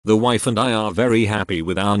The wife and I are very happy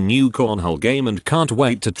with our new cornhole game and can't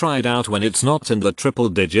wait to try it out when it's not in the triple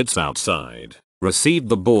digits outside. Received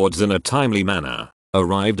the boards in a timely manner.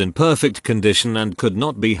 Arrived in perfect condition and could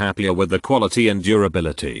not be happier with the quality and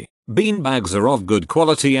durability. Bean bags are of good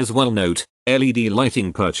quality as well. Note, LED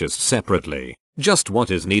lighting purchased separately. Just what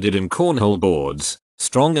is needed in cornhole boards.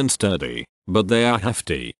 Strong and sturdy, but they are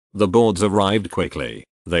hefty. The boards arrived quickly.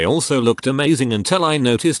 They also looked amazing until I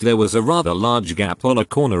noticed there was a rather large gap on a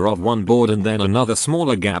corner of one board and then another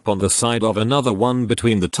smaller gap on the side of another one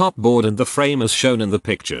between the top board and the frame as shown in the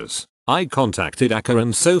pictures. I contacted ACA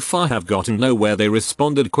and so far have gotten nowhere. They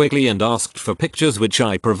responded quickly and asked for pictures which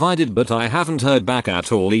I provided, but I haven't heard back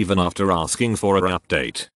at all even after asking for an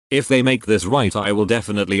update. If they make this right, I will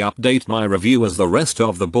definitely update my review as the rest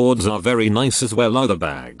of the boards are very nice as well. Other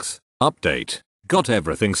bags. Update. Got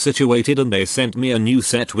everything situated and they sent me a new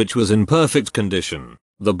set which was in perfect condition.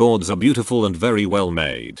 The boards are beautiful and very well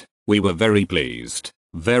made. We were very pleased.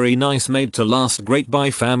 Very nice, made to last, great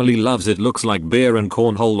by family, loves it, looks like beer and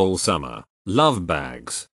cornhole all summer. Love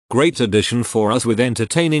bags. Great addition for us with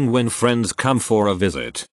entertaining when friends come for a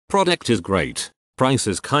visit. Product is great. Price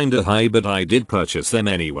is kinda high but I did purchase them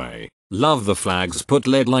anyway. Love the flags, put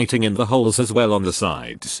LED lighting in the holes as well on the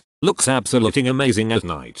sides. Looks absolutely amazing at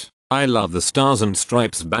night. I love the stars and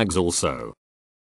stripes bags also.